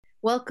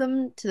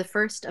Welcome to the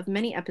first of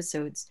many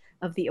episodes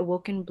of the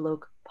Awoken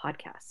Bloke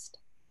podcast.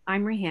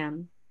 I'm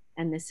Reham,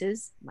 and this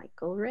is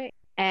Michael Ray.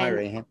 Hi, And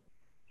Reham.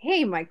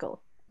 hey,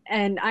 Michael.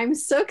 And I'm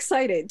so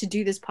excited to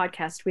do this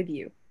podcast with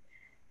you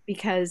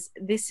because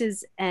this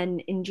is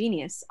an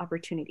ingenious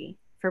opportunity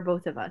for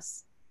both of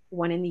us,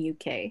 one in the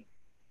UK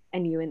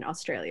and you in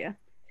Australia,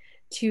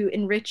 to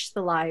enrich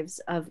the lives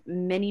of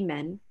many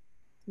men,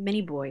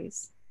 many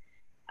boys,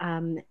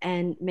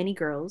 and many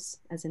girls,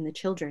 as in the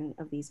children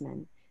of these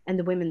men, and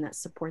the women that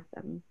support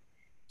them,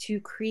 to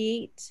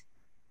create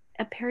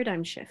a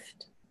paradigm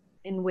shift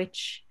in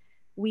which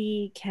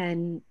we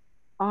can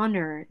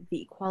honor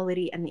the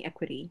equality and the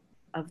equity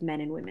of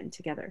men and women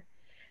together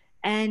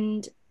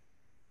and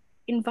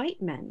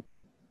invite men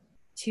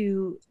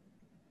to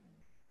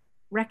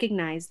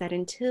recognize that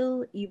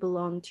until you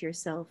belong to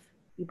yourself,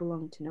 you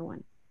belong to no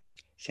one.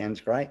 Sounds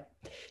great.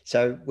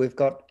 So we've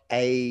got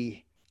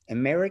a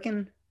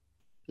American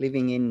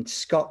living in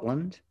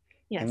Scotland,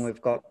 and Yes,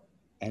 we've got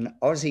an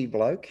Aussie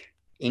bloke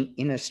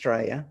in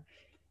Australia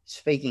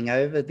speaking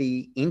over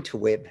the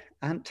interweb.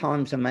 Aren't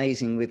times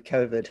amazing with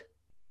COVID?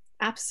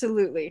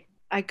 absolutely.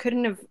 I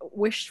couldn't have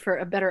wished for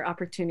a better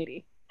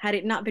opportunity. Had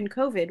it not been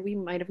COVID, we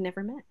might have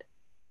never met.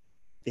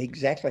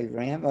 Exactly,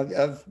 Ram.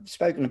 I've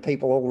spoken to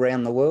people all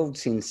around the world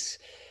since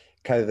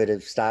COVID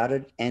have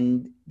started,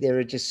 and there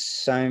are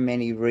just so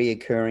many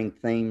reoccurring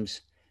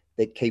themes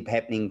that keep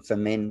happening for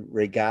men,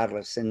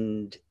 regardless.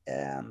 And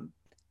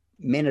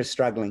men are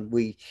struggling.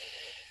 We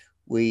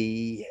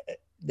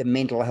the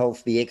mental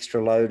health, the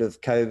extra load of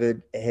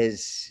COVID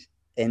has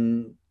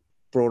and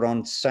brought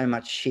on so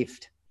much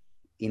shift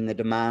in the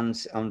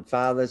demands on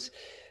fathers.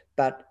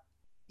 But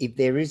if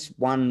there is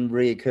one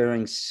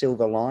reoccurring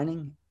silver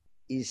lining,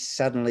 is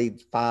suddenly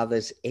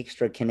fathers'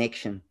 extra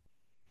connection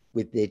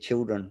with their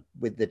children,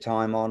 with the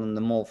time on and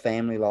the more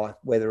family life,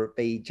 whether it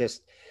be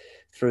just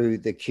through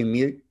the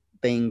commute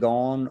being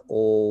gone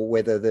or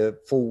whether the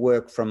full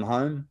work from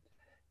home.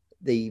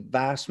 The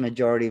vast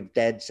majority of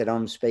dads that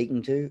I'm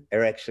speaking to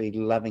are actually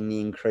loving the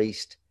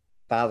increased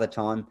father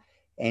time.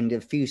 And a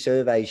few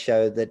surveys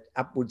show that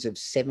upwards of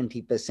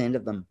 70%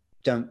 of them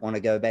don't want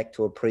to go back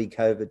to a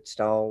pre-COVID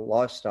style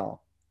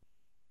lifestyle.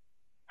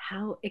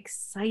 How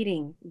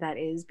exciting that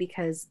is,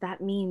 because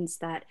that means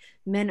that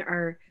men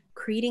are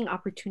creating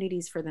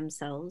opportunities for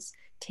themselves,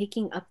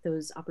 taking up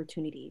those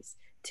opportunities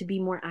to be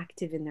more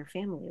active in their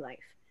family life,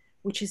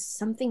 which is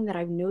something that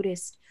I've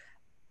noticed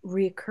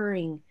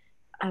reoccurring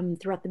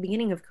throughout the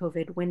beginning of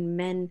COVID when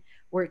men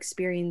were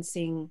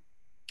experiencing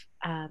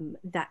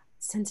that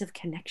sense of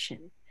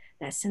connection,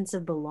 that sense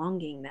of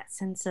belonging, that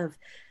sense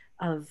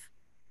of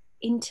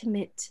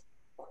intimate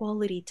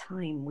quality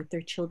time with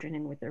their children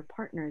and with their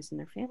partners and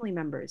their family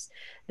members.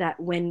 That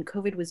when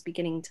COVID was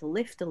beginning to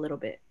lift a little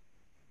bit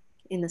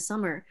in the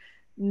summer,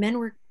 men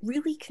were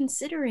really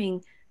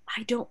considering,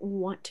 I don't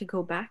want to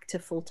go back to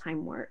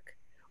full-time work,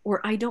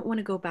 or I don't want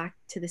to go back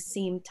to the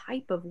same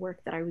type of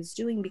work that I was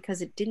doing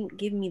because it didn't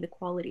give me the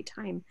quality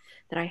time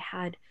that I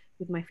had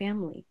with my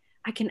family.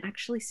 I can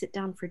actually sit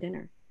down for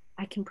dinner.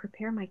 I can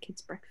prepare my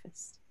kids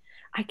breakfast.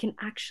 I can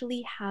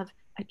actually have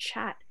a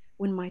chat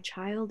when my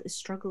child is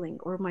struggling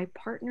or my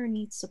partner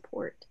needs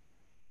support.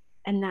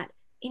 And that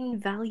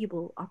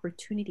invaluable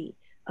opportunity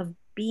of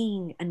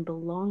being and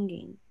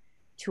belonging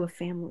to a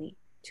family,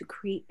 to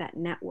create that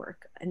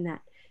network and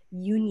that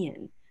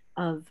union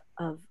of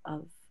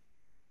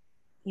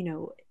you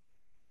know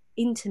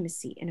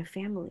intimacy in a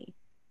family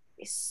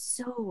is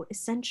so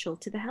essential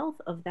to the health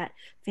of that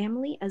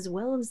family, as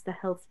well as the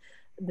health,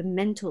 the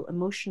mental,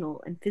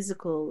 emotional, and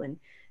physical,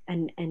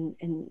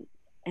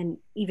 and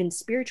even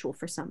spiritual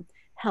for some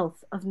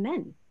health of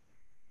men.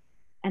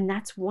 And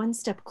that's one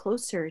step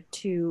closer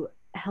to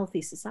a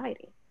healthy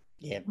society.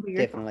 Yeah, What are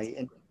your thoughts? definitely.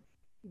 And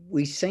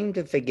we seem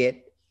to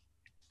forget,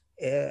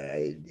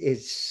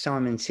 as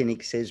Simon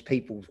Sinek says,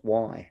 people's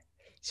why.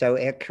 So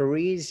our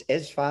careers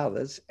as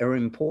fathers are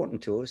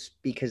important to us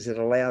because it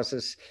allows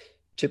us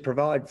to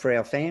provide for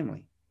our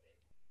family.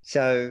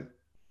 So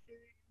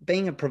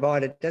being a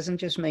provider doesn't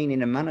just mean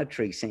in a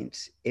monetary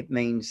sense. It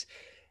means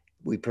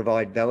we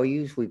provide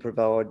values, we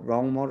provide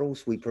role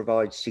models, we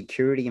provide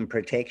security and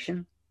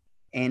protection.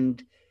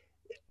 And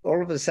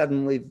all of a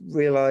sudden we've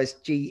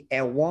realized, gee,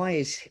 our why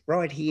is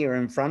right here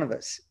in front of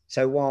us.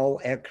 So while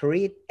our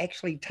career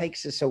actually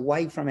takes us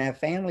away from our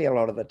family a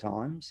lot of the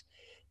times,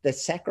 the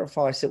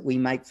sacrifice that we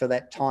make for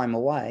that time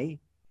away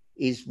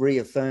is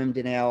reaffirmed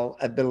in our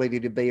ability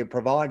to be a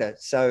provider.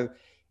 So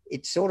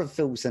it sort of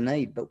fills the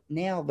need. But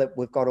now that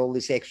we've got all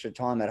this extra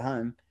time at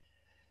home,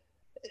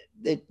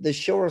 the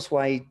surest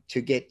way to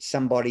get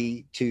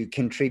somebody to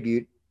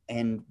contribute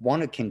and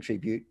want to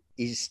contribute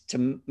is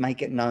to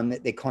make it known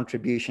that their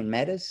contribution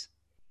matters.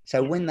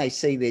 So Yeah. when they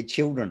see their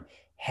children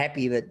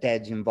happy that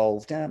dad's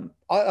involved,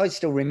 I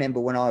still remember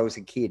when I was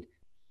a kid,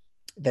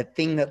 the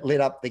thing that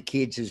lit up the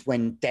kids is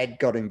when dad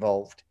got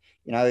involved.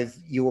 You know, if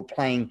you were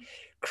playing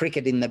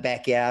cricket in the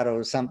backyard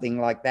or something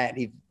like that,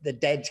 if the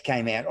dads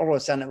came out, all of a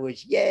sudden it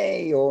was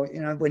yay. Or,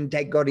 you know, when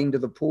dad got into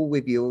the pool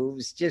with you, it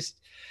was just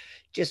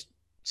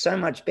so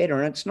much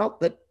better. And it's not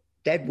that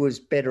Dad was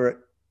better at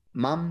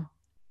mum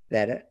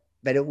than it,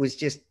 but it was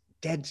just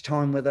Dad's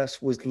time with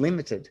us was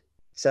limited.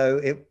 So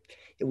it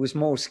was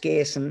more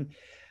scarce. And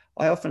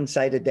I often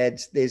say to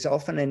dads, there's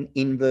often an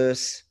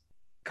inverse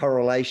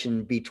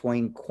correlation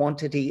between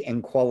quantity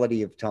and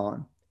quality of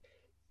time.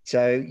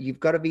 So you've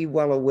got to be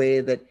well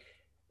aware that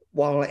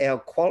while our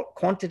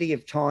quantity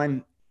of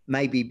time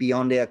may be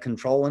beyond our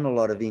control in a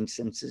lot of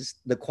instances,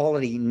 the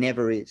quality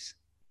never is.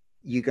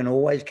 You can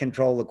always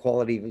control the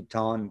quality of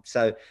time.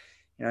 So,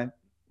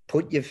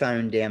 put your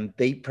phone down,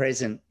 be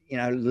present,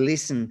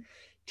 listen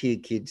to your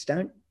kids.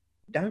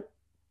 Don't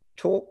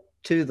talk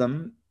to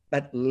them,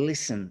 but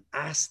listen,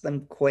 ask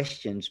them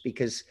questions,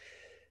 because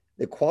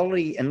the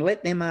quality, and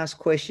let them ask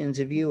questions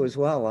of you as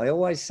well. I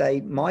always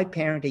say my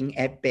parenting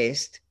at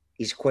best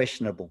is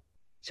questionable.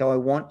 So I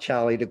want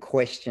Charlie to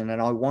question,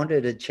 and I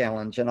wanted a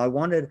challenge, and I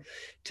wanted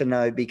to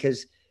know,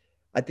 because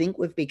I think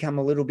we've become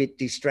a little bit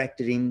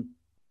distracted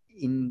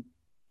in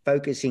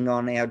focusing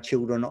on our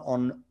children,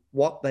 on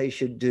what they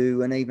should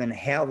do and even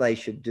how they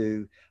should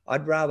do.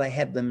 I'd rather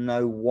have them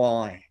know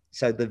why.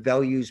 So the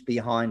values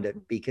behind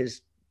it,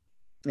 because,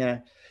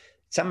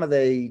 some of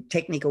the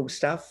technical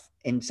stuff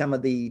and some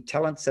of the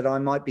talents that I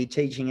might be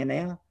teaching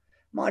now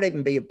might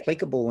even be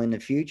applicable in the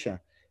future.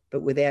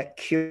 But without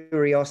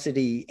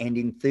curiosity and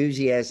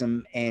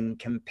enthusiasm and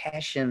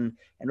compassion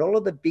and all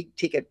of the big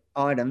ticket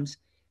items,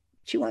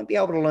 she won't be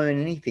able to learn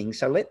anything.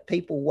 So let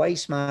people way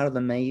smarter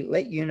than me,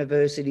 let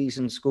universities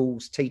and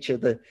schools teach her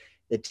the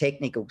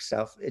technical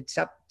stuff. It's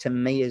up to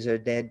me as her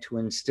dad to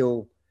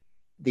instill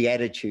the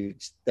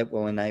attitudes that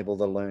will enable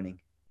the learning.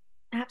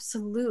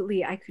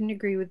 Absolutely. I couldn't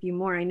agree with you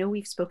more. I know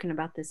we've spoken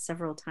about this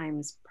several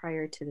times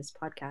prior to this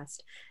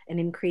podcast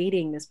and in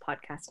creating this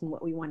podcast and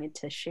what we wanted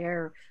to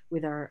share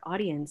with our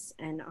audience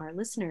and our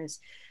listeners.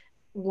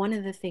 One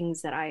of the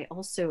things that I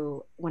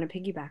also want to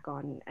piggyback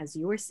on, as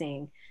you were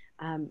saying,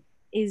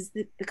 is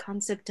the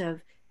concept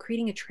of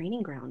creating a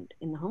training ground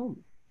in the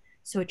home.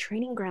 So, a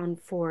training ground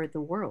for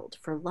the world,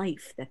 for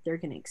life that they're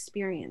going to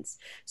experience.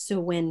 So,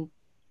 when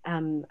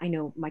I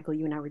know, Michael,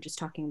 you and I were just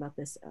talking about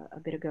this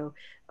a bit ago.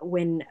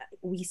 When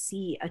we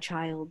see a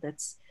child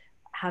that's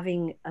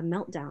having a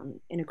meltdown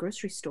in a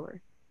grocery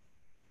store,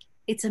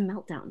 it's a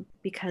meltdown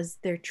because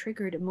they're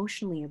triggered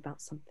emotionally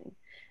about something.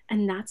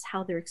 And that's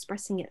how they're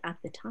expressing it at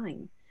the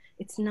time.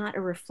 It's not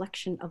a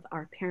reflection of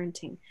our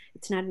parenting.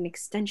 It's not an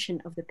extension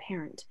of the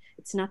parent.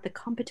 It's not the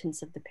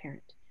competence of the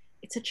parent.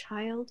 It's a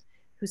child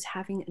who's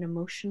having an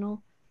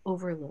emotional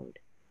overload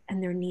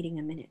and they're needing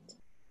a minute.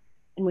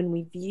 And when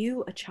we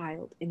view a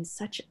child in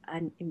such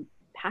an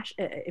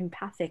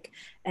empathic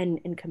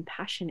and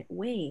compassionate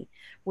way,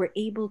 we're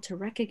able to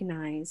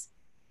recognize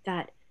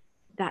that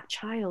that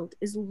child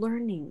is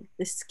learning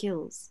the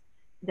skills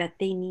that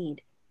they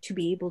need to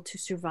be able to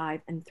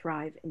survive and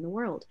thrive in the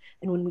world.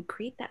 And when we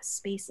create that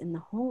space in the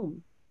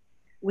home,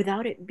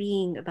 without it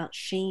being about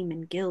shame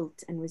and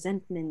guilt and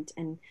resentment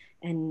and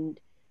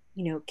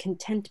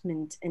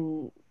contentment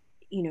and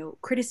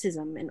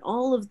criticism and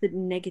all of the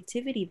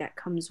negativity that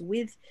comes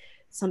with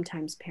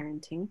sometimes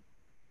parenting,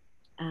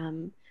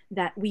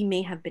 that we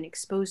may have been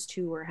exposed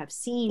to or have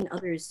seen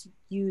others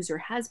use or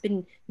has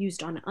been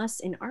used on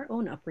us in our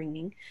own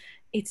upbringing,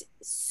 it's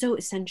so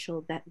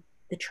essential that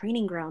the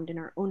training ground in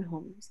our own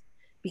homes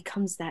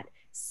becomes that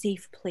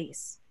safe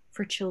place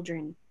for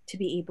children to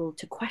be able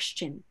to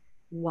question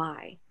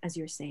why, as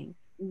you're saying,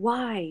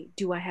 why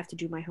do I have to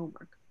do my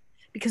homework?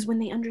 Because when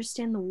they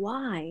understand the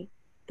why,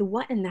 the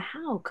what and the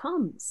how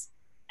comes,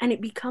 and it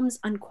becomes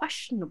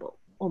unquestionable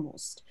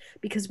almost.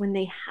 Because when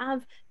they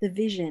have the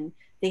vision,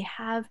 they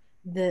have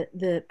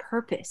the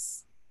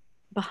purpose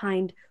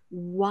behind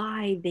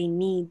why they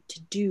need to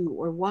do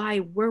or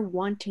why we're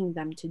wanting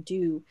them to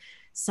do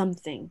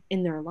something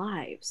in their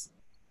lives,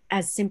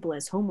 as simple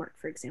as homework,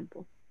 for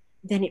example,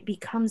 then it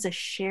becomes a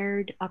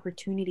shared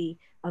opportunity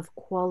of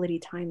quality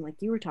time,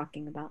 like you were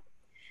talking about.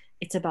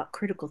 It's about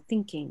critical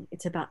thinking.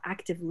 It's about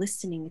active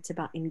listening. It's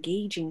about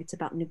engaging. It's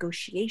about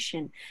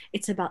negotiation.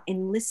 It's about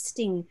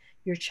enlisting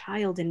your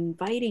child and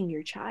inviting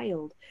your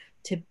child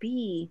to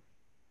be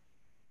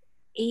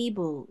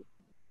able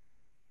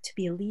to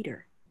be a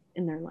leader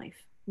in their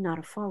life, not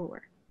a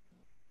follower.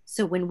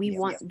 So when we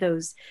want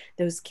those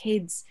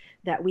kids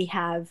that we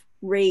have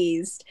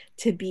raised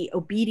to be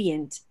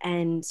obedient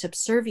and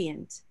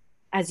subservient,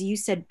 as you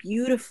said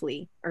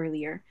beautifully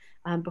earlier,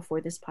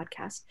 before this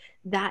podcast,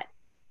 that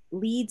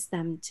leads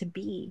them to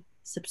be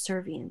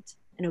subservient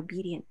and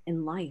obedient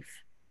in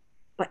life,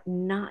 but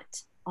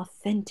not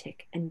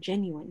authentic and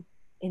genuine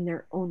in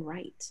their own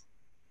right.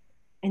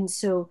 And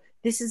so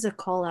this is a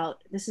call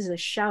out, this is a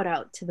shout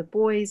out to the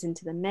boys and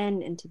to the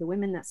men and to the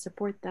women that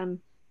support them,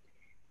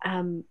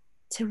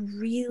 to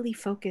really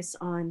focus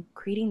on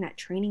creating that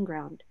training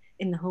ground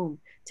in the home,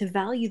 to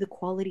value the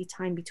quality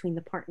time between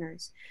the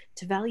partners,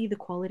 to value the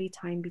quality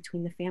time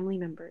between the family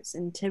members,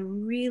 and to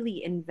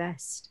really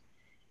invest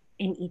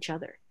in each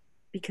other.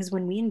 Because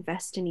when we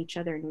invest in each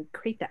other and we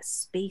create that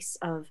space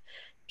of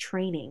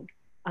training,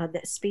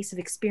 that space of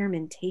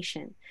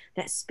experimentation,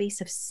 that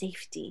space of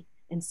safety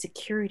and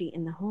security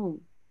in the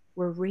home,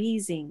 we're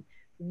raising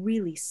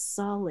really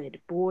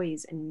solid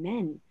boys and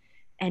men,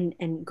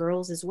 and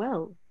girls as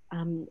well,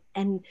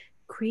 and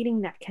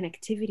creating that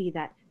connectivity,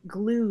 that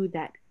glue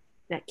that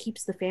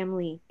keeps the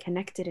family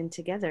connected and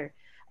together.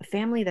 A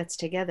family that's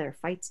together,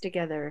 fights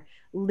together,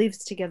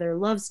 lives together,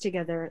 loves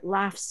together,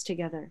 laughs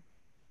together.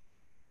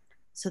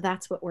 So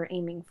that's what we're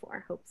aiming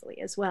for, hopefully,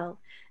 as well.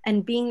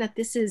 And being that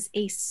this is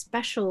a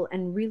special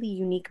and really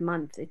unique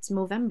month, it's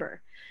Movember,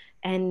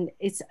 and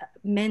it's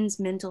men's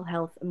mental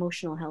health,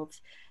 emotional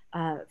health,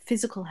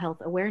 physical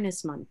health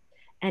awareness month.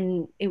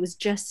 And it was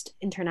just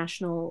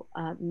International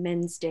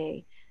Men's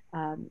Day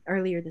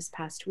earlier this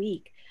past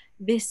week.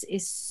 This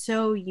is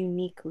so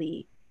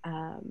uniquely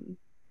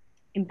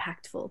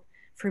impactful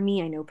for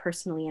me, I know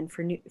personally, and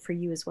for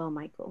you as well,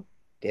 Michael.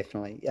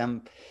 Definitely.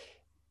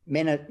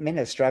 Men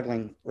are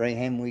struggling,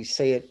 Reham. We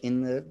see it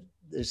in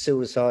the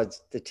suicide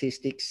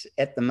statistics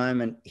at the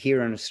moment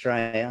here in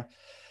Australia.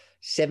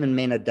 7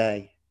 men a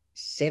day.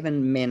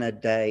 7 men a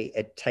day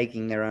are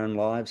taking their own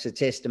lives.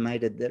 It's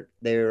estimated that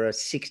there are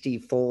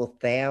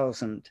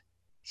 64,000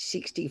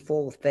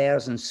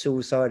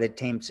 suicide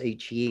attempts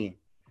each year.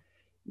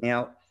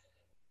 Now,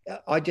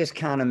 I just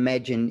can't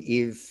imagine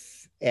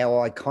if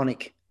our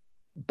iconic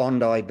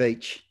Bondi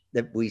Beach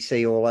that we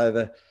see all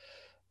over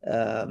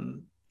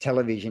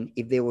television,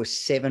 if there were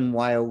 7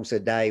 whales a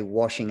day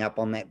washing up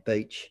on that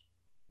beach,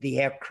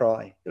 the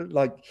outcry,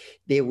 like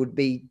there would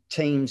be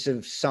teams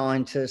of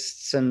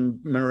scientists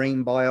and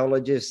marine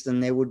biologists,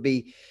 and there would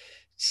be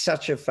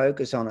such a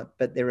focus on it.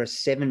 But there are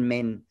 7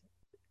 men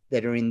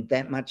that are in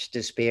that much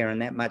despair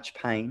and that much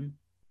pain,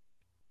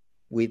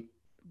 with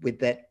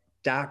that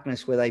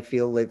darkness where they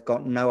feel they've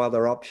got no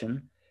other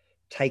option,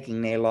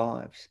 taking their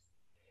lives.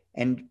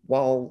 And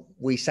while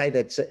we say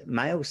that's a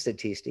male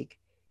statistic,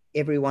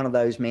 every one of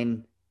those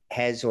men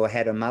has or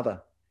had a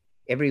mother.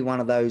 Every one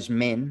of those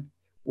men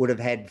would have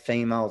had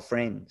female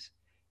friends.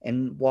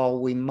 And while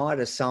we might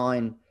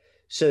assign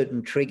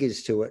certain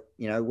triggers to it,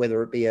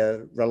 whether it be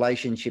a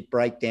relationship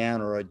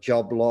breakdown or a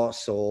job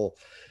loss or,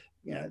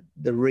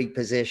 the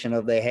repossession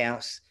of their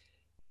house,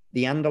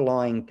 the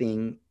underlying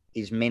thing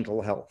is mental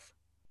health.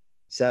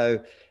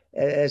 So,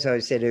 as I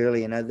said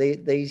earlier,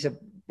 these are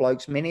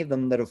blokes, many of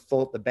them that have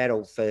fought the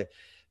battle for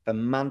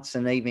months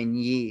and even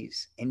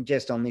years. And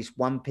just on this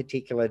one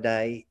particular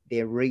day,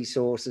 their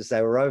resources,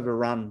 they were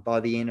overrun by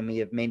the enemy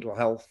of mental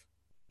health,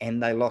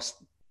 and they lost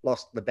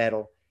the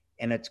battle,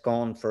 and it's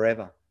gone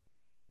forever.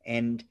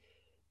 And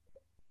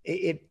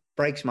it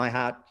breaks my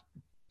heart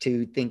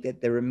to think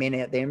that there are men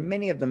out there,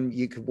 many of them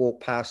you could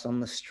walk past on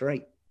the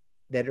street,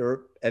 that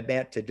are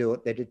about to do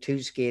it, that are too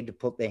scared to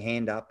put their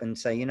hand up and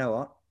say, you know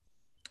what,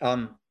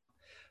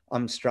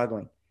 I'm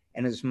struggling.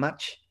 And as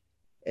much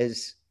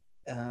as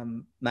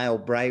male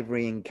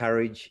bravery and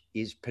courage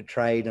is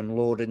portrayed and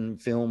lauded in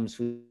films,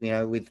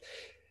 with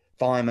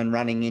firemen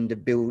running into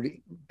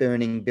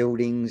burning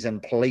buildings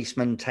and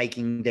policemen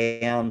taking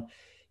down,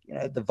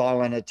 the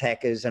violent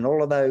attackers, and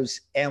all of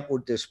those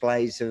outward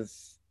displays of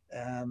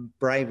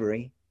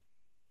bravery,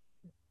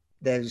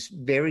 those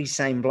very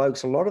same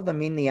blokes, a lot of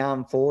them in the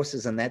armed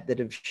forces and that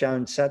have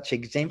shown such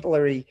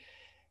exemplary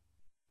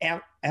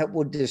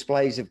outward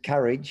displays of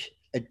courage,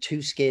 are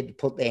too scared to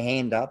put their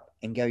hand up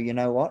and go, you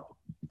know what,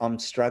 I'm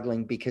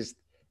struggling, because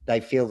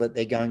they feel that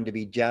they're going to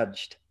be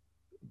judged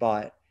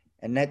by it.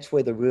 And that's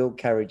where the real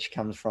courage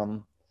comes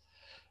from,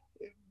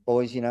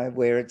 boys,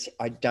 where it's,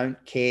 I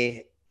don't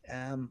care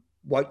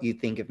what you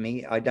think of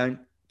me. I don't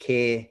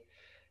care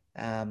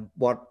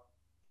what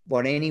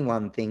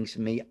anyone thinks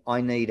of me.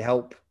 I need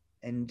help.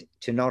 And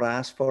to not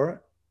ask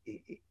for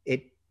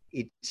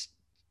it's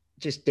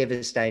just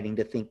devastating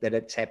to think that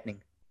it's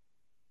happening.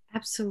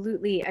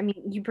 Absolutely. I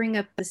mean, you bring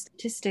up the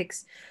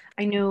statistics.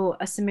 I know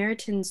a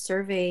Samaritan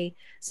survey.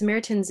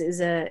 Samaritans is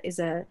a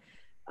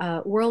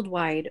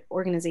worldwide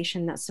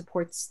organization that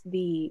supports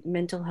the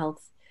mental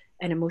health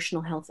and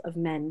emotional health of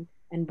men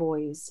and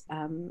boys,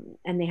 and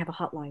they have a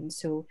hotline.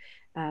 So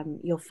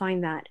you'll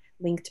find that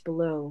linked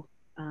below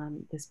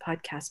this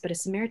podcast. But a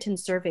Samaritan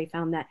survey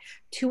found that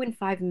 2 in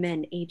 5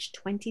 men aged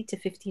 20 to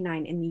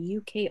 59 in the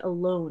UK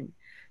alone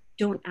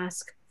don't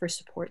ask for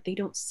support. They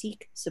don't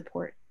seek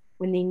support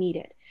when they need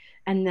it,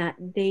 and that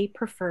they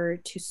prefer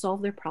to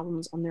solve their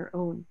problems on their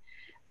own.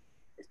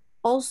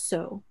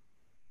 Also,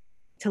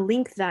 to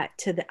link that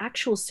to the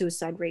actual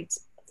suicide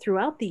rates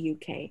throughout the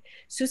UK,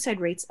 suicide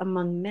rates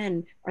among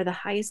men are the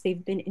highest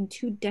they've been in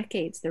 2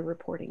 decades, they're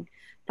reporting.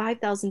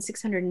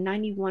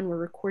 5,691 were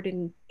recorded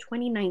in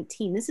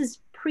 2019. This is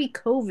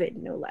pre-COVID,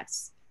 no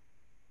less.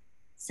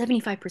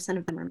 75%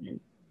 of them are men.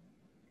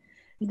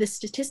 The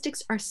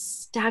statistics are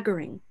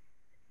staggering,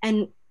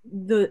 and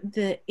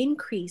the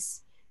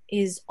increase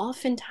is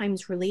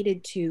oftentimes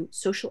related to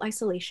social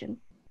isolation,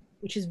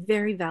 which is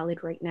very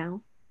valid right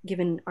now,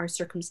 given our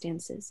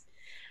circumstances.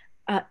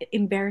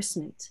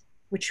 Embarrassment,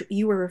 which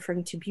you were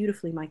referring to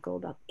beautifully, Michael,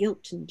 about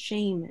guilt and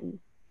shame and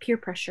peer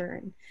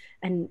pressure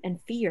and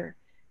fear.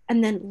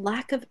 And then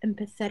lack of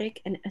empathetic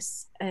and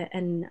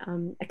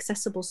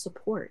accessible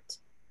support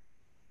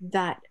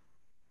that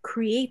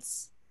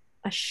creates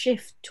a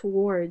shift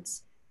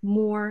towards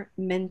more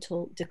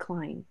mental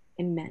decline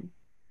in men.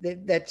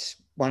 That's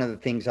one of the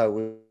things I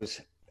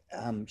was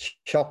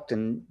shocked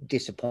and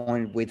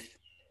disappointed with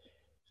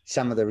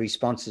some of the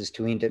responses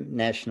to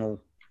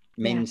International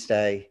Yeah. Men's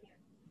Day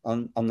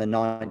on the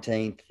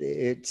 19th.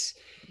 It's,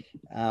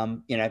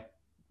 you know,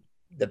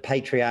 the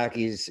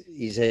patriarchy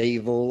is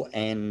evil,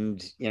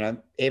 and, you know,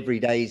 every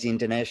day is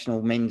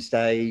International Men's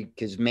Day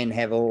because men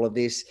have all of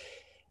this.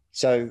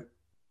 So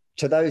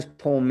to those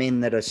poor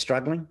men that are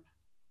struggling,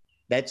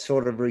 that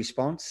sort of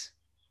response,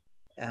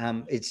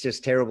 it's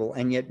just terrible.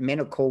 And yet men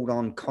are called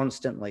on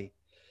constantly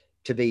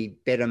to be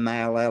better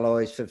male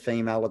allies for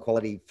female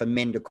equality, for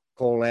men to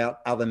call out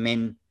other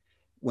men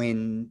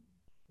when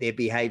they're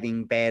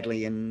behaving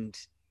badly, and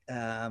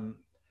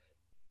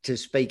to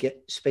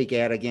speak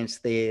out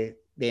against their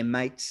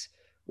mates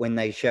when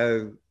they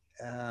show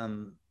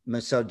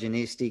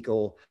misogynistic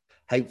or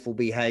hateful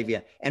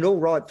behaviour, and all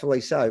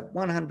rightfully so.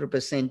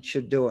 100%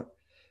 should do it,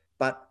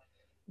 but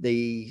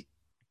the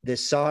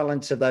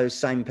silence of those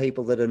same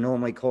people that are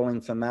normally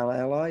calling for male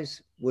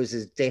allies was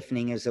as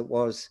deafening as it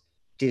was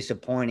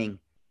disappointing.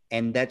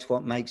 And that's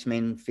what makes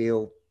men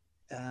feel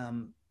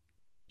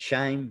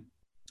shame,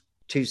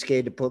 too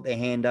scared to put their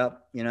hand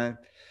up. You know,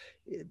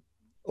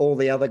 all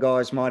the other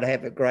guys might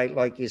have it great,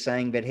 like you're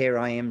saying, but here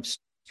I am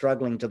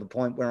struggling to the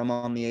point where I'm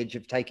on the edge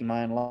of taking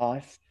my own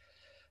life.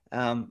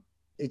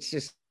 It's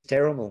just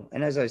terrible.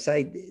 And as I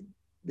say,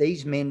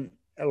 these men,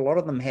 a lot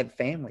of them have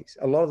families.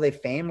 A lot of their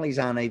families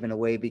aren't even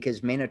aware,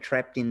 because men are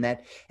trapped in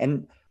that.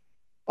 And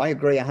I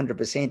agree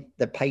 100%.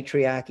 The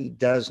patriarchy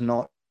does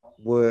not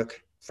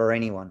work for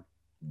anyone.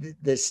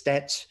 The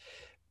stats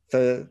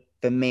for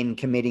men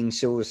committing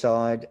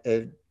suicide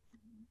are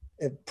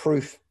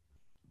proof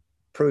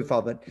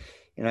of it.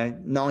 You know,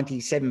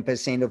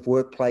 97% of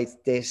workplace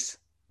deaths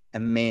are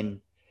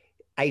men.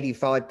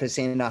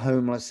 85% are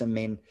homeless are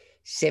men.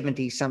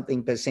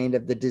 70-something%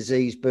 of the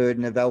disease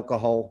burden of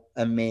alcohol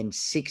are men.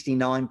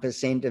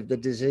 69% of the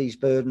disease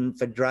burden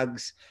for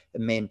drugs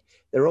are men.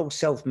 They're all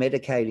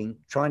self-medicating,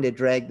 trying to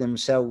drag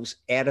themselves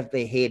out of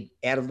their head,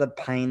 out of the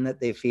pain that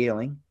they're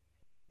feeling,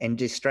 and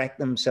distract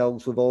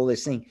themselves with all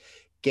this thing.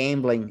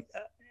 Gambling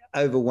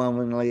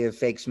overwhelmingly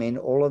affects men.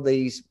 All of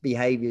these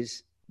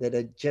behaviors that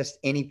are just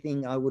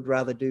anything. I would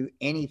rather do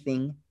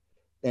anything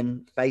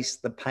than face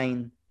the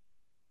pain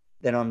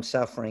that I'm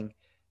suffering.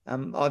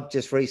 I've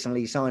just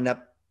recently signed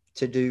up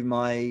to do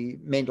my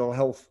mental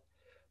health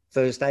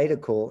first aider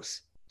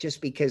course,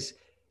 just because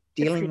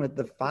dealing with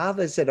the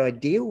fathers that I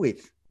deal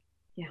with,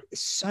 yeah,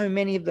 so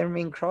many of them are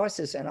in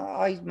crisis, and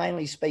I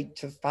mainly speak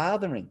to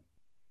fathering,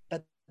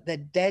 but the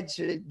dads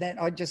that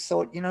I just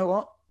thought, you know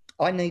what,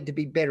 I need to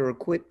be better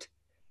equipped,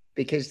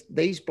 because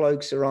these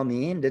blokes are on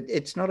the end.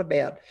 It's not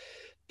about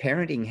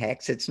parenting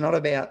hacks. It's not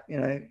about, you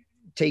know,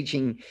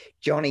 teaching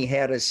Johnny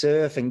how to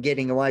surf and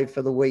getting away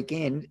for the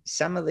weekend.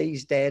 Some of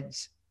these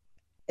dads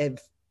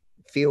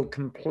feel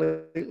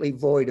completely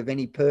void of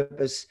any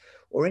purpose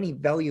or any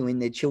value in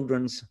their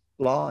children's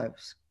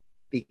lives,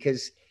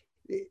 because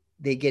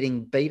they're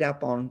getting beat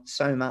up on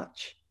so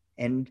much,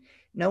 and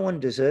no one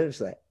deserves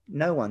that.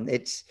 No one.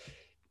 It's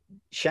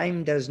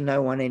shame does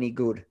no one any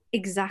good.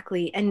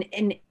 exactly. And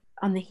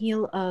on the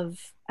heel of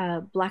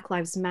Black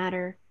Lives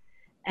Matter,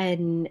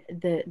 and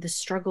the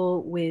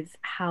struggle with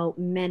how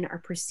men are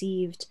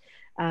perceived,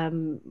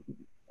 um,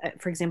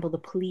 for example, the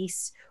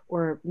police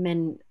or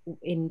men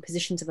in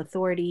positions of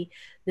authority,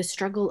 the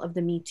struggle of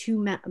the Me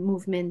Too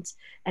movement,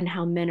 and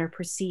how men are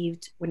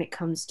perceived when it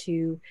comes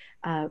to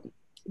uh,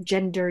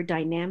 gender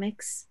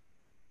dynamics,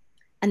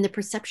 and the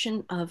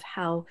perception of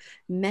how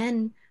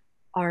men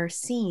are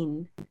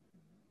seen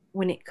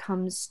when it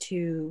comes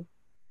to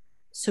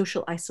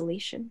social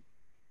isolation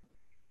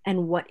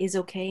and what is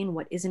okay and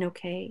what isn't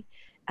okay.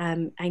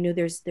 I know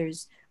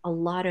there's a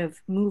lot of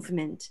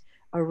movement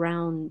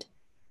around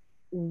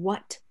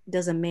what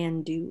does a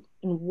man do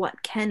and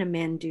what can a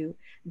man do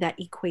that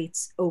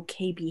equates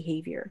okay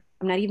behavior.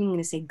 I'm not even going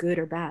to say good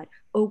or bad.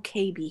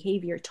 Okay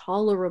behavior,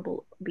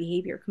 tolerable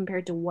behavior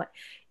compared to what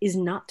is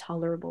not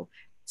tolerable.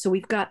 So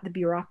we've got the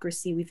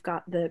bureaucracy, we've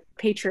got the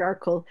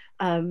patriarchal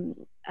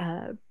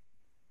uh,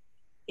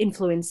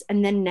 influence,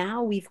 and then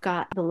now we've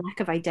got the lack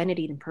of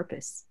identity and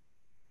purpose.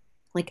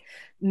 Like,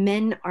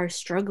 men are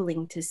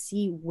struggling to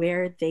see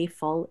where they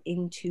fall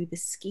into the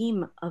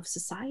scheme of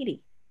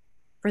society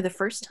for the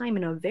first time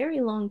in a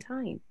very long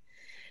time.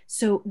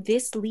 So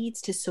this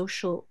leads to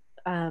social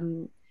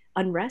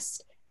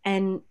unrest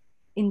and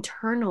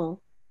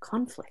internal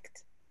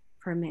conflict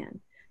for a man.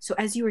 So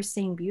as you were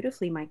saying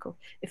beautifully, Michael,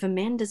 if a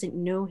man doesn't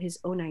know his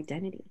own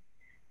identity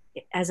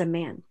as a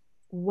man,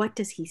 what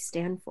does he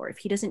stand for? If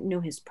he doesn't know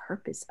his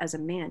purpose as a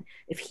man,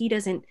 if he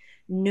doesn't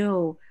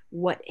know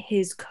what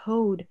his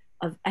code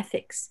of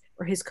ethics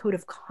or his code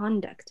of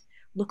conduct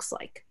looks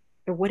like,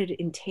 or what it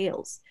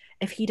entails,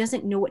 if he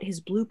doesn't know what his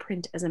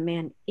blueprint as a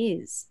man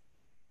is,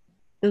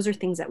 those are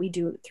things that we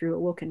do through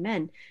Awoken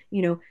Men.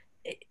 You know,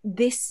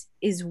 this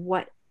is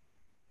what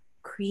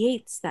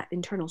creates that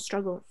internal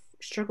struggle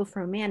for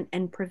a man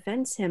and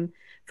prevents him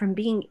from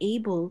being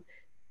able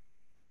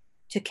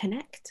to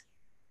connect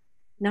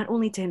not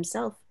only to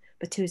himself,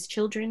 but to his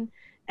children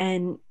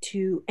and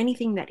to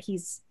anything that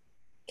he's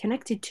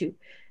connected to,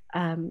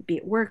 be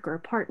it work or a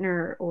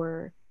partner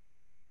or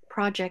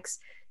projects.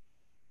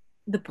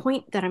 The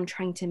point that I'm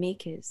trying to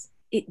make is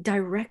it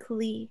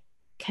directly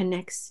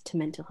connects to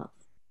mental health.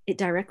 It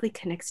directly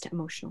connects to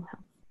emotional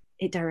health.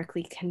 It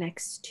directly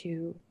connects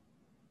to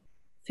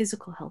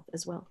physical health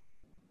as well.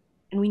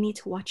 And we need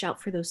to watch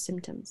out for those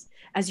symptoms.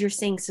 As you're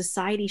saying,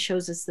 society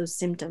shows us those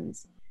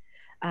symptoms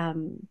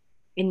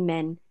in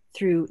men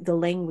through the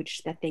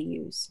language that they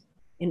use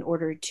in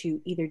order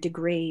to either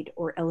degrade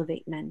or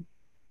elevate men.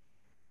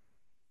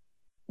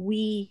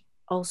 We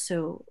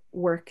also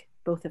work,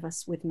 both of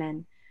us, with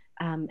men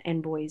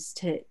and boys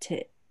to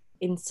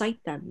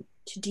incite them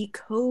to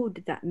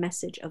decode that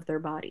message of their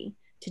body,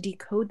 to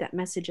decode that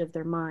message of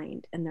their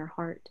mind and their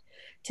heart,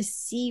 to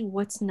see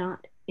what's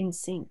not in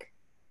sync,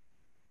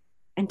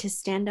 and to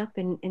stand up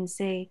and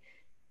say,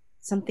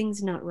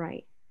 something's not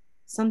right.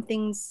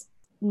 Something's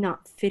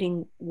not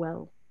fitting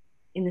well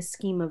in the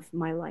scheme of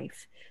my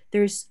life.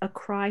 There's a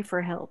cry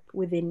for help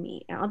within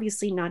me. And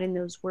obviously, not in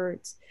those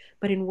words,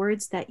 but in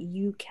words that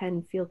you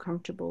can feel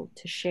comfortable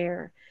to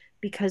share.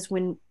 Because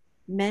when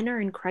men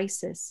are in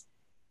crisis,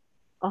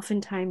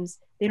 oftentimes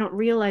they don't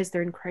realize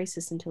they're in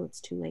crisis until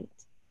it's too late.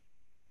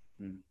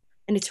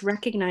 And it's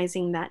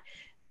recognizing that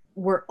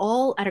we're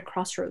all at a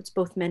crossroads,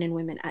 both men and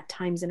women, at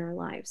times in our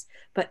lives.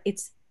 But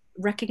it's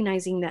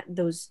recognizing that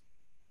those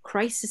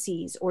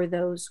crises or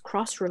those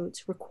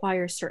crossroads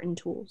require certain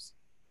tools.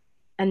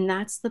 And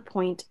that's the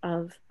point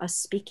of us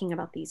speaking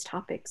about these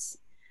topics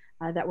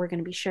that we're going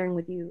to be sharing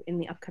with you in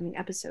the upcoming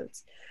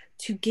episodes,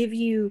 to give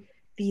you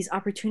these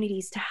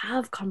opportunities to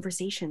have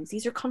conversations.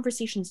 These are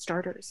conversation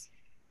starters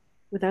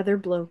with other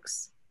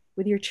blokes,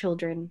 with your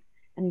children,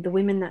 and the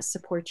women that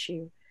support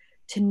you,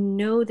 to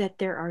know that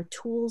there are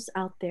tools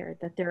out there,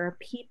 that there are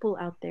people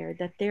out there,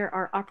 that there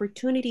are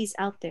opportunities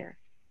out there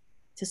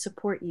to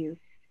support you,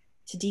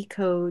 to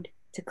decode,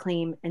 to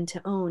claim, and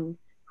to own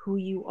who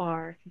you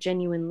are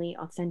genuinely,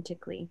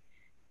 authentically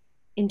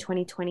in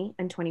 2020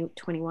 and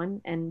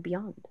 2021 and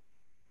beyond.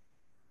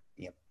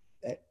 Yep.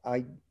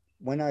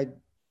 When I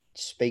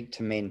speak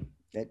to men,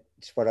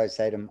 that's what I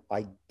say to them.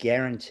 I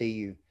guarantee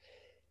you,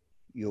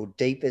 your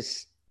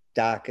deepest,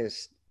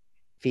 darkest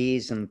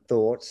fears and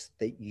thoughts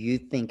that you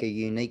think are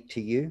unique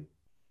to you,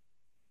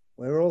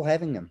 we're all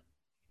having them.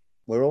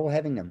 We're all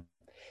having them.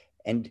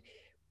 And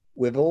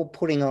we're all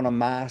putting on a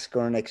mask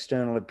or an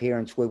external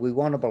appearance where we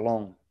want to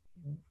belong.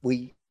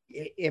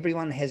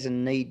 Everyone has a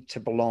need to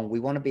belong. We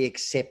want to be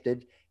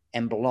accepted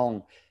and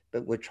belong,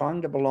 but we're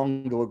trying to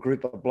belong to a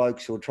group of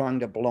blokes who are trying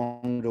to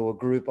belong to a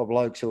group of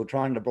blokes who are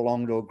trying to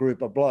belong to a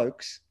group of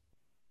blokes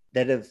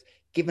that have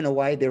given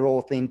away their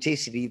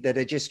authenticity, that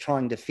are just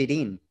trying to fit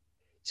in.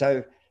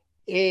 So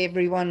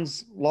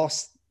everyone's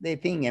lost their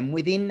thing. And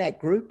within that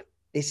group,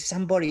 there's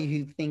somebody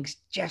who thinks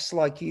just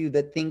like you,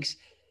 that thinks,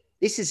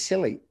 this is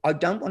silly. I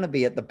don't want to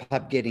be at the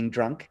pub getting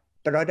drunk,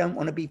 but I don't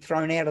want to be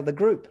thrown out of the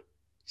group.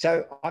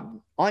 So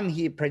I'm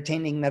here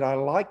pretending that I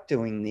like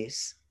doing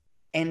this.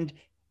 And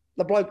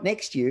the bloke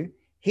next to you,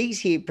 he's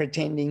here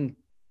pretending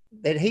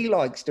that he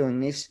likes doing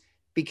this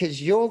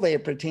because you're there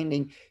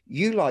pretending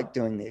you like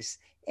doing this.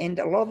 And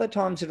a lot of the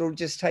times it'll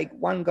just take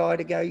one guy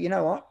to go, you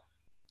know what?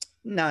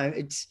 No,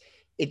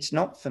 it's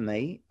not for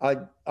me.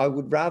 I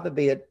would rather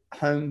be at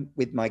home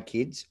with my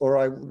kids, or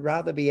I would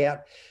rather be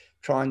out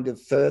trying to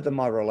further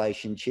my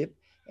relationship.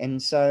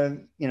 And so,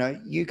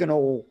 you can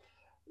all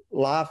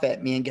laugh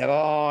at me and go,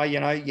 oh,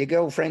 your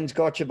girlfriend's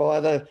got you by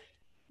the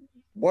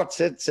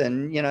what's-its,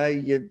 and,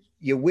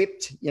 you're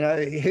whipped,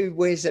 who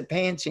wears the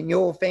pants in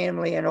your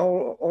family and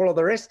all of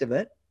the rest of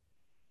it.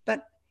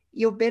 But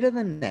you're better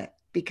than that,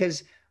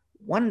 because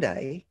one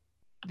day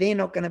they're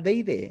not going to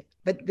be there,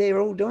 but they're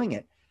all doing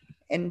it.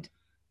 And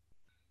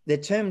the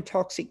term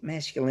toxic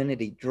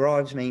masculinity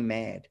drives me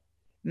mad.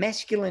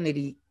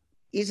 Masculinity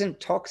isn't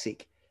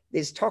toxic.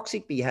 There's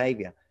toxic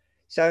behavior.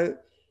 So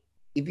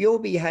if your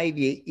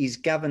behavior is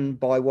governed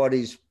by what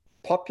is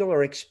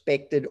popular,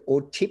 expected,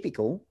 or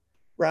typical,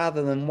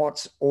 rather than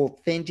what's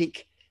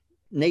authentic,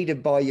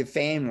 needed by your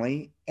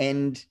family,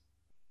 and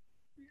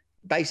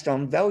based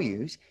on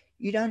values,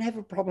 you don't have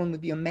a problem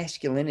with your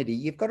masculinity.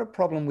 You've got a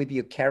problem with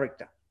your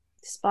character.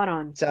 Spot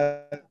on.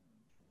 So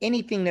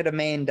anything that a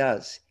man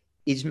does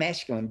is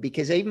masculine,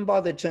 because even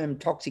by the term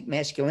toxic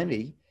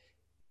masculinity,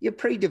 you're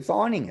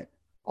predefining it.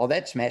 Oh,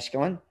 that's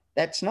masculine.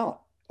 That's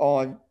not.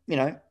 Oh,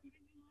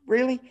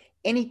 really?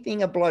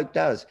 Anything a bloke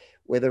does,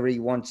 whether he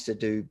wants to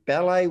do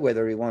ballet,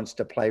 whether he wants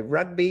to play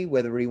rugby,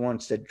 whether he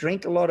wants to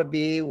drink a lot of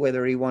beer,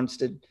 whether he wants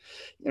to,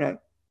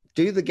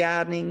 do the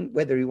gardening,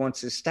 whether he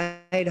wants to stay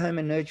at home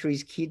and nurture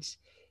his kids,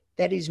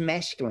 that is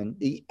masculine.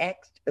 The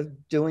act of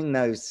doing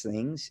those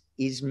things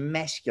is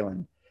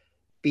masculine.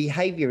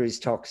 Behavior is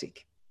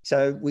toxic.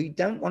 So we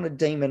don't want to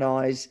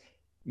demonize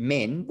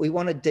men. We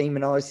want to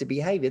demonize the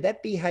behavior.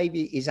 That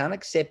behavior is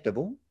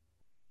unacceptable,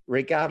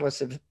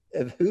 regardless of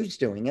who's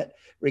doing it,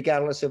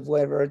 regardless of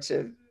whether it's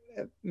a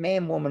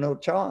man, woman, or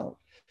child.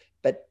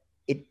 But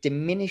it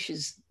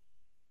diminishes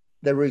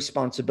the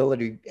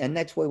responsibility. And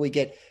that's where we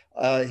get,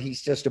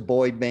 he's just a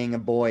boy being a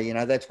boy, you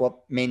know, that's what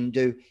men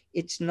do.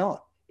 It's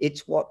not.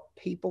 It's what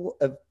people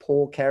of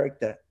poor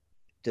character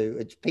do.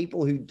 It's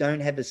people who don't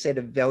have a set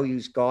of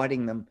values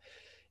guiding them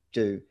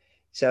do.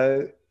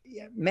 So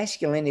yeah,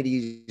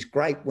 masculinity is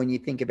great when you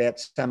think about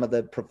some of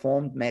the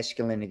performed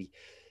masculinity,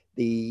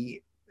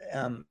 the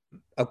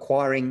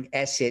acquiring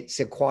assets,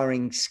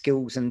 acquiring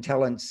skills and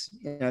talents.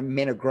 You know,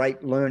 men are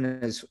great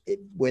learners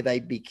where they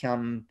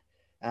become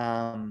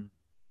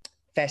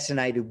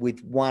fascinated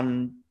with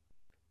one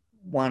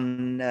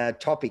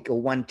topic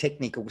or one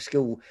technical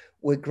skill.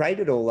 We're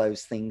great at all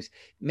those things.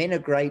 Men are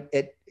great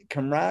at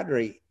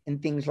camaraderie and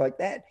things like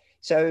that.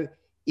 So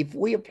if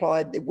we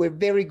apply, we're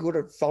very good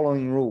at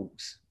following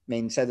rules,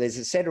 men. So there's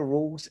a set of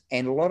rules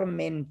and a lot of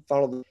men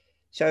follow them.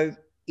 So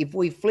if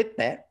we flip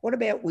that, what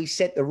about we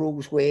set the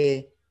rules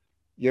where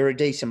you're a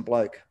decent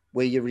bloke,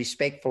 where you're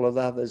respectful of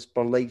others'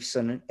 beliefs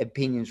and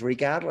opinions,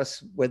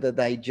 regardless whether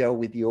they gel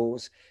with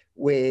yours,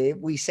 where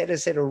we set a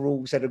set of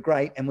rules that are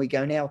great and we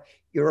go, now,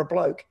 you're a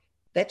bloke.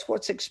 That's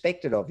what's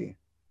expected of you.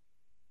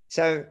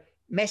 So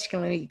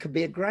masculinity could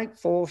be a great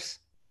force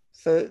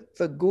for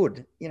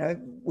good. You know,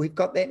 we've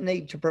got that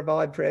need to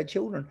provide for our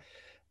children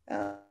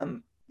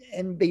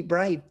and be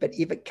brave. But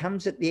if it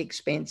comes at the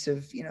expense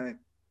of, you know,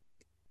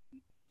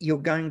 you're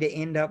going to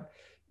end up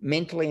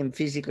mentally and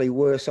physically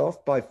worse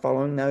off by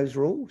following those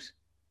rules.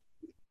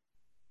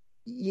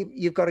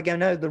 You've got to go,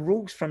 no, the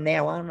rules from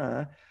now on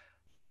are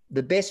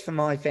the best for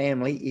my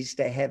family is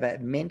to have a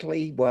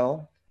mentally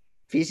well,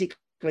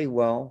 physically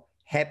well,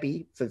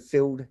 happy,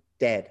 fulfilled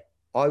dad.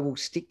 I will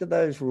stick to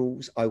those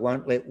rules. I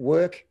won't let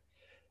work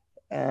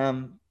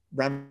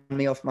run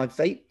me off my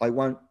feet. I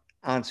won't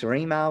answer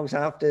emails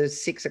after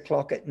 6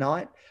 o'clock at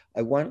night.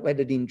 I won't let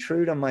it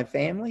intrude on my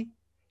family.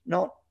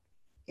 Not,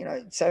 you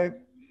know, so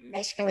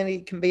masculinity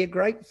can be a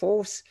great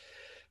force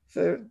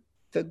for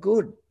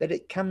good, but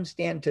it comes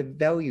down to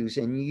values,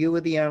 and you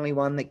are the only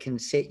one that can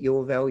set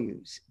your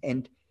values.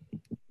 And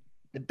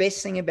the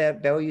best thing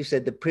about values are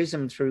the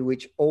prism through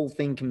which all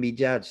things can be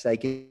judged. They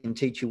can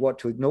teach you what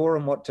to ignore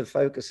and what to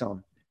focus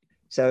on.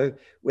 So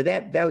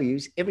without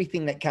values,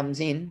 everything that comes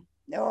in,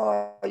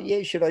 oh,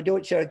 yeah, should I do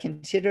it? Should I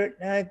consider it?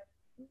 No,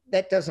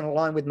 that doesn't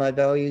align with my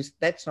values.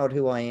 That's not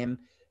who I am.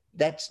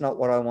 That's not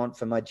what I want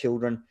for my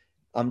children.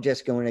 I'm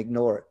just going to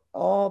ignore it.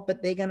 Oh,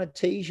 but they're going to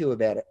tease you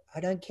about it. I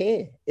don't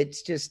care.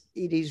 It's just,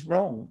 it is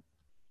wrong.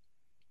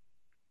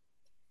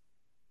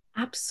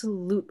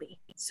 Absolutely.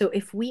 So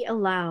if we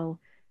allow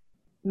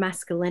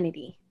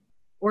masculinity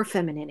or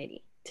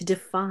femininity to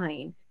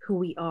define who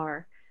we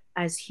are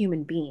as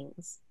human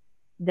beings,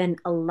 then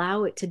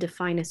allow it to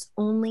define us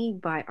only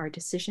by our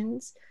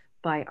decisions,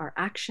 by our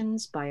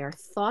actions, by our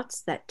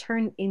thoughts that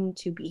turn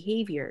into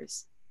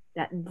behaviors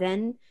that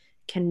then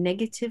can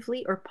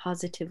negatively or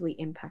positively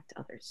impact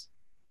others.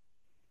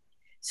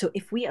 So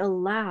if we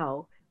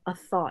allow a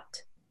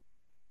thought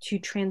to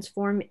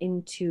transform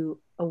into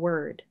a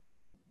word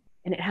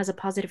and it has a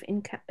positive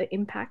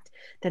impact,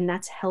 then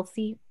that's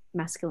healthy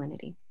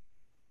masculinity.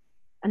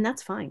 And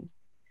that's fine.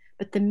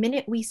 But the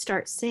minute we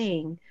start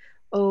saying,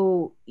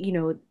 oh, you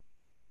know,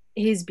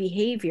 his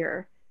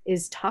behavior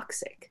is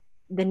toxic,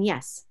 then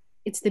yes,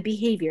 it's the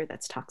behavior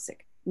that's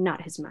toxic,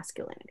 not his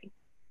masculinity.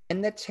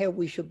 And that's how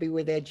we should be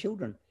with our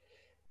children.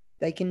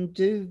 They can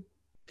do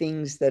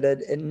things that are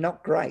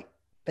not great,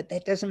 but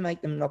that doesn't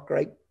make them not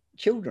great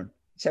children.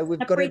 So we've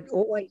got to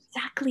always...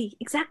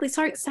 Exactly.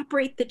 Sorry,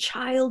 separate the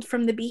child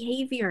from the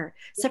behavior.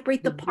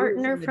 Separate the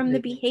partner from the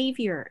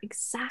behavior.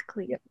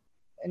 Exactly. Yep.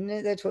 And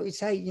that's what we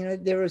say. You know,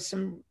 there are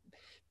some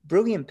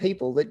brilliant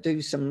people that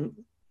do some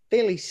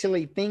fairly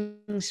silly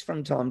things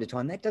from time to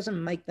time. That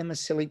doesn't make them a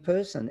silly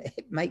person.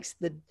 It makes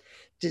the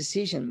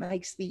decision,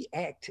 makes the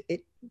act,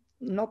 it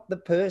not the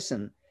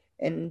person.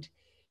 And,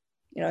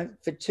 you know,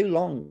 for too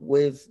long,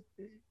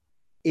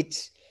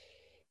 it's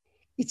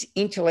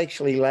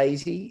intellectually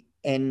lazy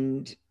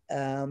and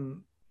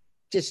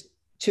just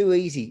too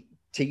easy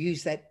to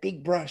use that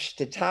big brush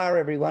to tar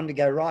everyone, to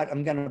go, right,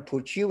 I'm going to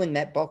put you in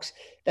that box.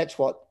 That's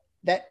what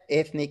that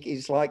ethnic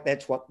is like.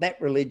 That's what that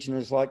religion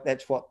is like.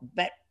 That's what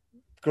that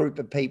group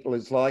of people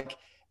is like.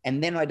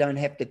 And then I don't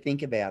have to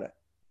think about it.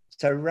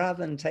 So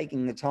rather than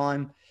taking the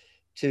time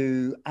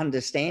to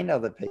understand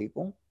other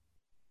people,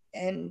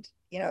 and,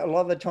 you know, a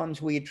lot of the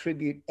times we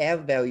attribute our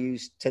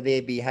values to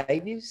their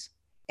behaviors,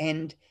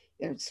 and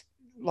it's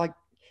like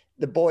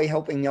the boy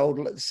helping the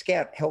old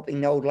scout,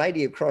 helping the old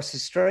lady across the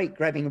street,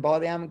 grabbing her by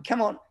the arm, and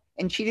come on.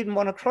 And she didn't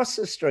want to cross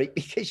the street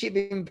because you've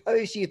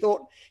imposed, you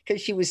thought,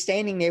 because she was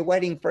standing there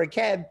waiting for a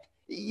cab,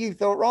 you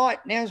thought, right,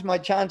 now's my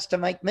chance to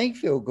make me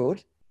feel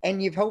good.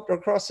 And you've helped her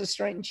across the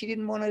street and she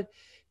didn't want to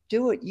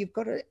do it. You've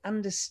got to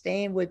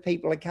understand where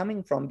people are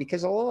coming from,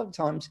 because a lot of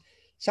times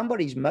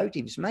somebody's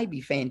motives may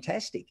be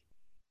fantastic,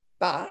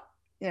 but,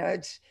 you know,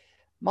 it's,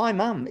 my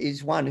mum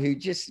is one who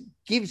just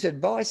gives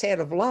advice out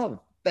of love,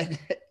 but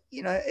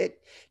you know,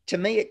 to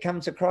me, it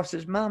comes across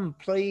as, Mum,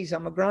 please,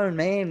 I'm a grown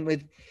man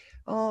with,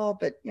 oh,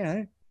 but, you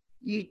know,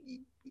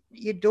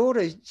 your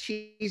daughter,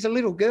 she's a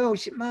little girl.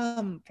 She,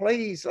 Mom,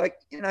 please, like,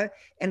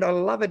 and I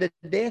love her to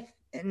death.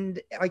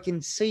 And I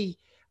can see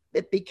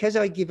that because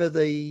I give her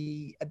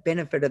the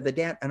benefit of the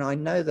doubt and I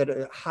know that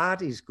her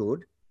heart is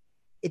good,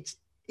 it's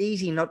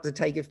easy not to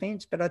take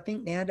offense. But I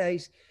think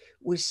nowadays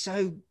we're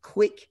so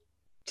quick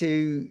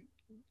to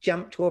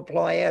jump to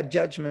apply our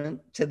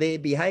judgment to their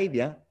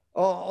behavior.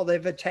 Oh,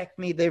 they've attacked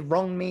me, they've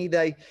wronged me,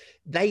 they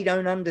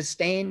don't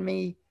understand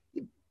me.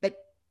 But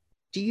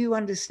do you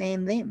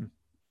understand them?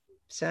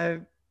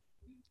 So,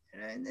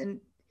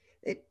 and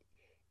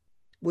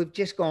we've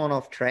just gone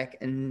off track,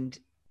 and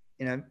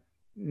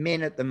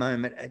men at the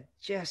moment are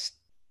just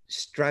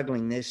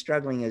struggling. They're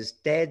struggling as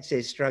dads,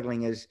 they're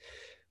struggling as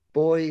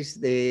boys.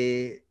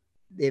 They've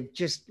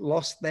just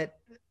lost that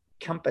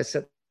compass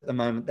at the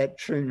moment, that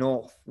true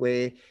north,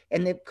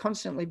 and they're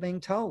constantly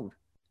being told,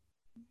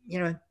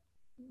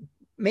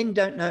 men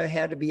don't know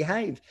how to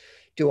behave.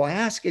 Do I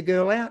ask a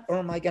girl out, or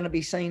am I going to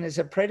be seen as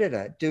a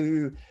predator?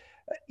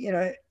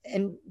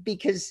 And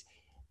because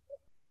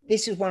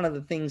this is one of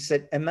the things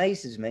that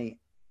amazes me.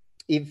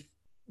 If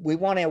we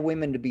want our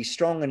women to be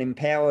strong and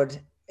empowered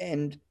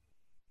and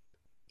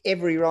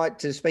every right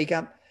to speak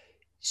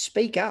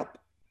up,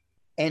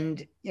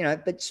 and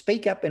but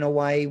speak up in a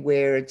way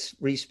where it's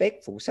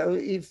respectful. So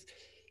if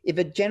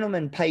a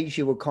gentleman pays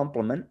you a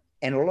compliment,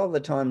 and a lot of the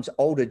times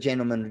older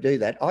gentlemen do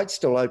that, I'd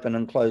still open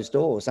and close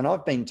doors, and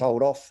I've been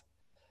told off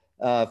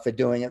for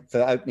doing it,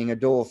 for opening a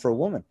door for a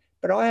woman.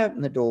 But I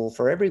open the door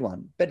for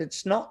everyone. But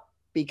it's not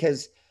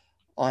because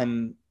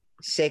I'm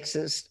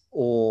sexist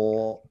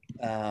or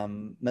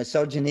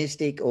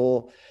misogynistic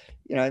or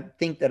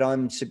think that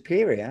I'm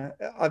superior.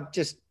 I've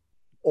just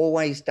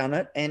always done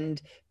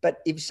it. But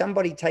if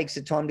somebody takes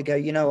the time to go,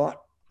 you know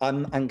what,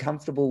 I'm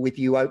uncomfortable with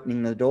you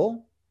opening the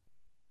door,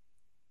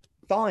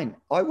 fine,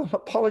 I will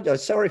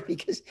apologize. Sorry,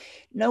 because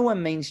no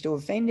one means to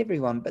offend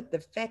everyone. But the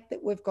fact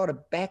that we've got a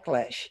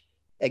backlash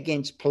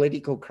against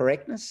political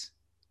correctness,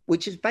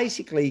 which is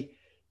basically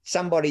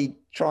somebody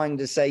trying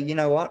to say, you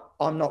know what,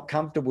 I'm not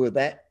comfortable with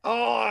that.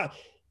 Oh,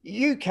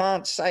 you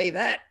can't say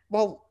that.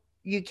 Well,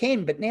 you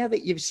can, but now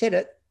that you've said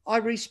it, I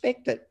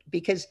respect it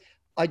because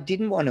I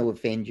didn't want to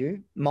offend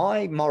you.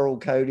 My moral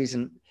code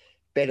isn't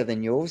better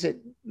than yours. It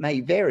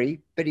may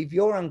vary, but if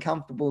you're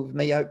uncomfortable with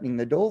me opening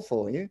the door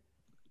for you,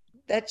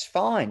 that's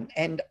fine.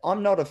 And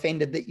I'm not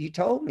offended that you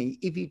told me.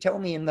 If you tell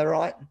me in the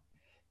right,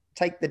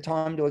 take the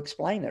time to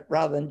explain it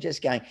rather than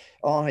just going,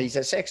 oh, he's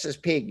a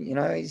sexist pig.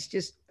 It's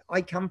just,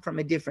 I come from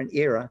a different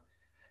era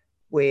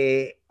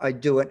where I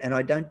do it, and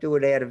I don't do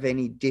it out of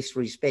any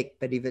disrespect,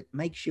 but if it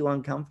makes you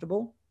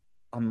uncomfortable,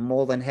 I'm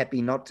more than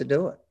happy not to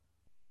do it.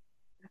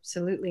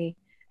 Absolutely.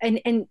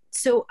 And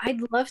so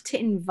I'd love to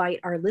invite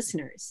our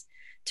listeners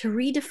to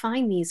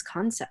redefine these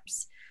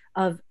concepts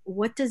of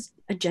what does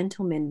a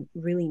gentleman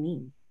really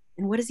mean?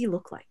 And what does he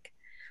look like?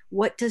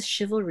 What does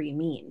chivalry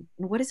mean?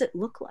 And what does it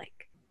look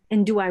like?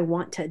 And do I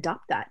want to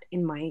adopt that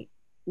in my,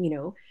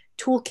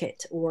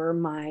 toolkit or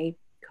my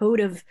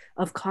code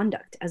of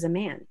conduct as a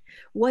man?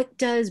 What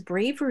does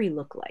bravery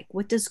look like?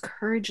 What does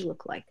courage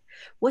look like?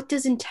 What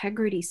does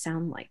integrity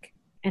sound like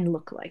and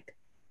look like?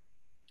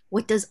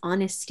 What does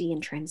honesty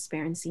and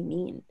transparency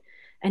mean?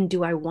 And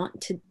do I want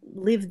to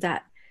live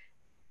that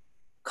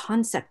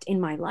concept in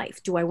my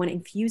life? Do I want to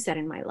infuse that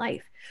in my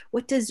life?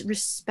 What does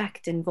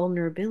respect and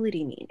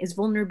vulnerability mean? Is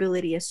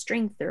vulnerability a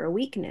strength or a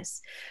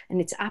weakness? And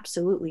it's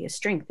absolutely a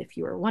strength, if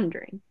you are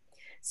wondering.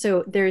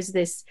 So there's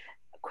this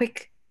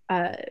quick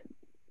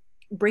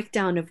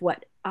breakdown of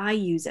what I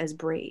use as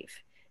brave.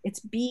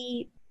 It's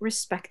be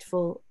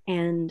respectful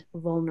and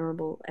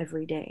vulnerable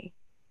every day.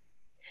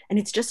 And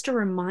it's just a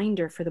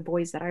reminder for the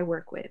boys that I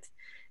work with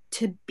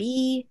to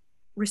be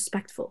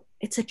respectful.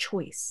 It's a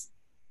choice.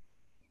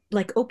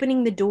 Like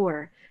opening the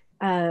door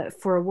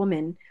for a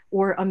woman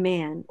or a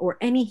man or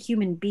any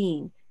human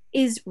being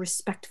is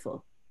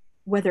respectful.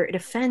 Whether it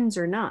offends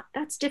or not,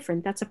 that's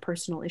different. That's a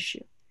personal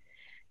issue.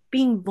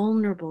 Being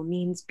vulnerable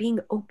means being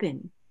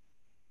open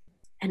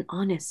and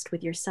honest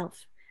with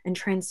yourself and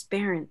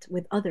transparent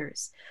with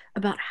others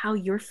about how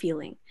you're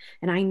feeling.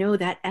 And I know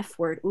that F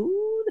word,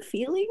 ooh, the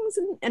feelings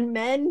and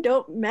men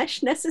don't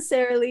mesh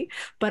necessarily,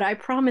 but I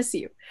promise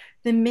you,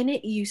 the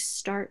minute you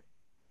start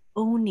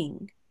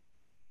owning,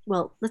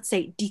 well, let's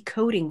say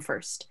decoding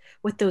first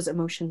what those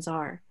emotions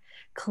are,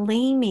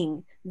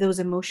 claiming those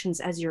emotions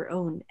as your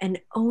own and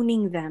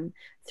owning them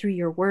through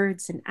your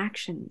words and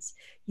actions,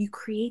 you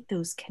create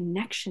those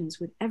connections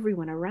with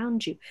everyone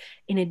around you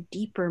in a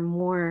deeper,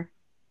 more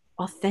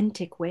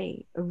authentic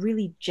way, a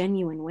really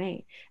genuine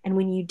way. And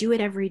when you do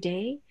it every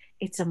day,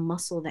 it's a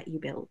muscle that you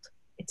build.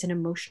 It's an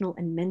emotional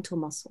and mental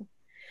muscle.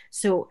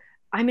 So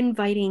I'm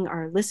inviting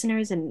our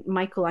listeners, and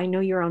Michael, I know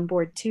you're on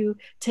board too,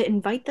 to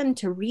invite them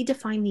to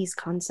redefine these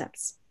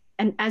concepts.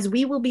 And as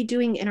we will be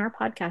doing in our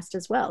podcast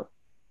as well,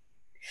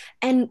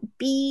 and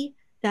be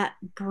that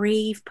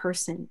brave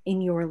person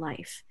in your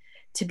life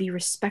to be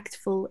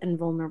respectful and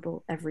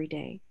vulnerable every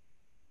day.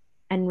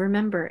 And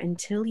remember,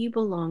 until you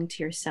belong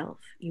to yourself,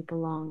 you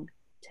belong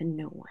to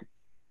no one.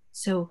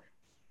 So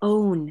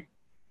own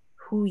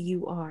who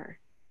you are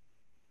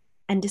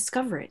and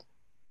discover it.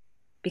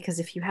 Because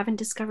if you haven't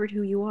discovered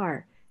who you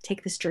are,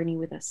 take this journey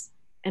with us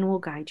and we'll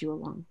guide you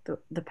along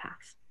the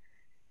path.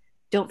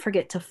 Don't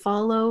forget to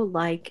follow,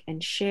 like,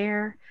 and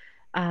share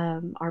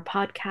our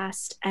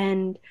podcast.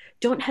 And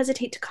don't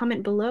hesitate to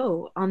comment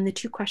below on the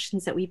 2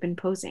 questions that we've been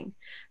posing.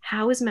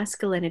 How is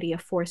masculinity a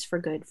force for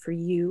good for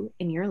you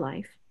in your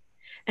life?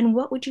 And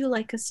what would you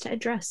like us to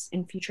address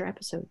in future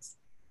episodes?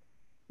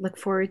 Look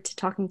forward to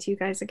talking to you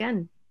guys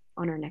again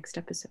on our next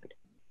episode.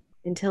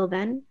 Until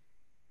then,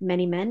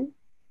 many men,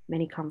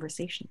 many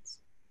conversations.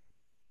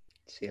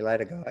 See you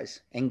later,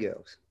 guys and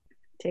girls.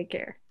 Take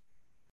care.